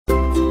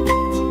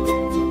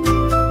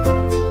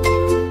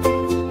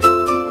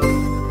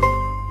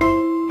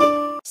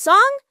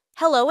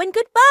hello and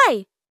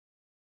goodbye.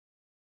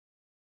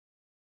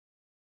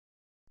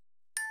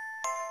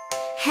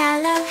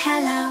 Hello,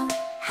 hello,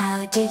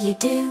 how do you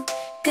do?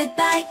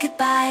 Goodbye,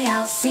 goodbye,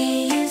 I'll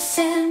see you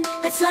soon.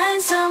 Let's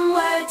learn some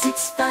words,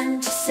 it's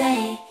fun to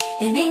say.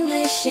 In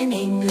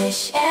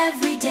English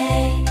every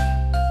day.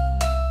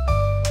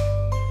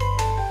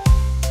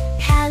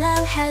 Hello,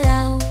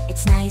 hello,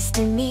 it's nice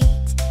to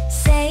meet.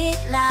 Say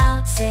it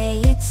loud, say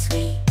it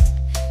sweet.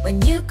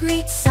 When you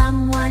greet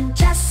someone,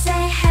 just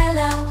say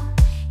hello.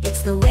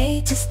 It's the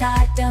way to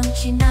start,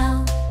 don't you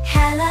know?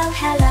 Hello,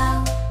 hello,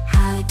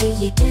 how do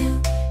you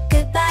do?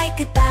 Goodbye,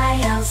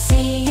 goodbye, I'll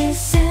see you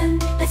soon.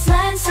 Let's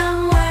learn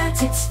some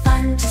words, it's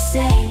fun to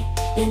say.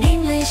 In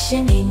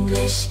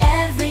English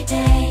every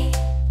day.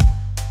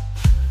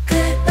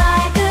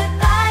 Goodbye,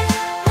 goodbye,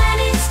 when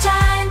it's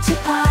time to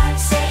part.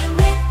 Say it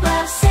with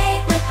love, say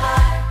it with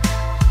heart.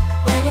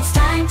 When it's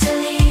time to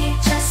leave,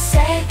 just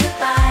say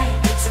goodbye.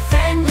 It's a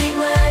friendly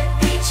word,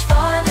 reach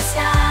for the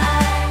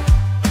sky.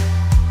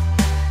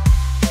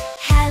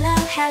 Hello,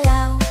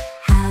 hello,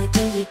 how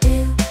do you do?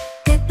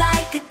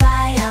 Goodbye,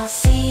 goodbye, I'll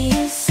see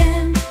you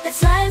soon.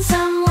 Let's learn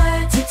some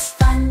words, it's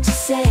fun to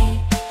say.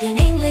 In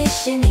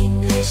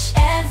English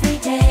every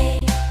day.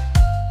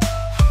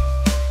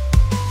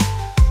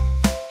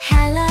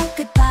 Hello,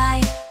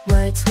 goodbye,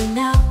 words we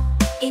know.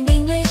 In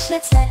English,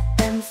 let's let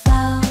them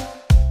flow.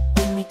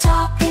 When we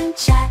talk and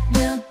chat,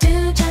 we'll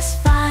do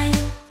just fine.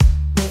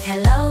 With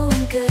hello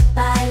and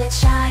goodbye, let's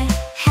shine.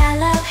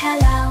 Hello,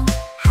 hello,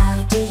 how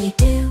do you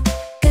do?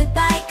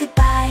 Goodbye,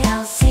 goodbye,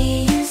 I'll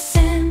see you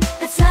soon.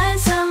 Let's learn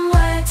some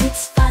words,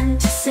 it's fun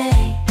to say.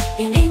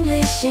 In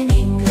English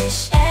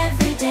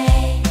every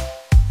day.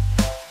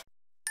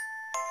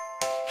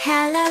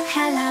 Hello,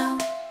 hello,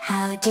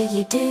 how do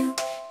you do?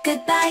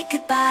 Goodbye,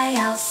 goodbye,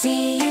 I'll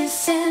see you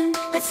soon.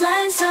 Let's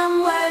learn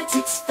some words,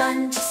 it's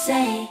fun to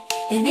say.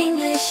 In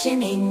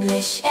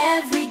English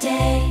every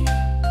day.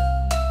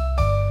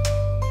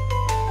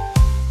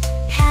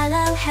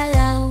 Hello,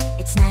 hello,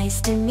 it's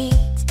nice to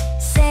meet.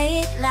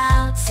 Say it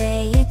loud,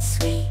 say it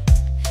sweet.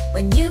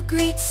 When you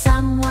greet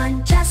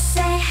someone, just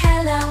say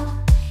hello.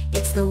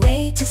 It's the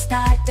way to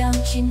start,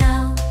 don't you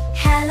know?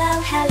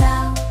 Hello,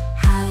 hello,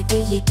 how do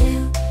you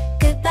do?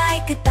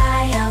 Goodbye,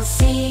 goodbye, I'll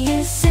see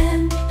you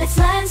soon. Let's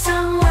learn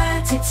some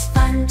words, it's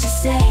fun to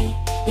say.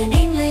 In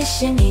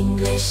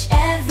English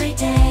every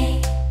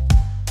day.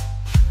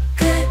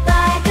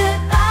 Goodbye,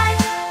 goodbye,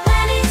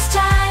 when it's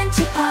time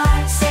to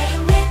part. Say it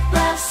with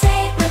love,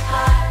 say it with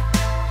heart.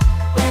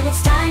 When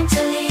it's time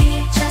to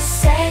leave,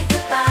 just say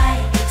goodbye.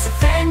 It's a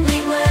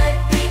friendly word,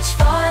 reach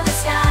for the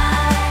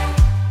sky.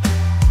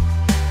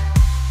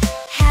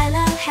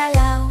 Hello,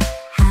 hello,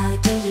 how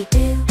do you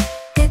do?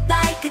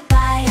 Goodbye,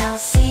 goodbye, I'll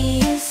see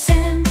you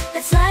soon.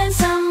 Let's learn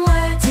some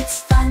words, it's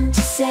fun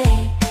to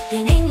say.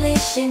 In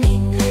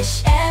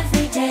English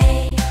every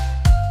day.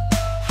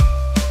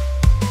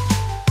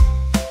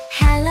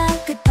 Hello,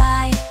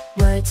 goodbye,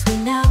 words we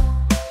know.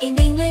 In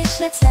English,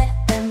 let's let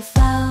them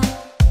flow.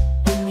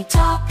 When we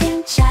talk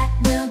and chat,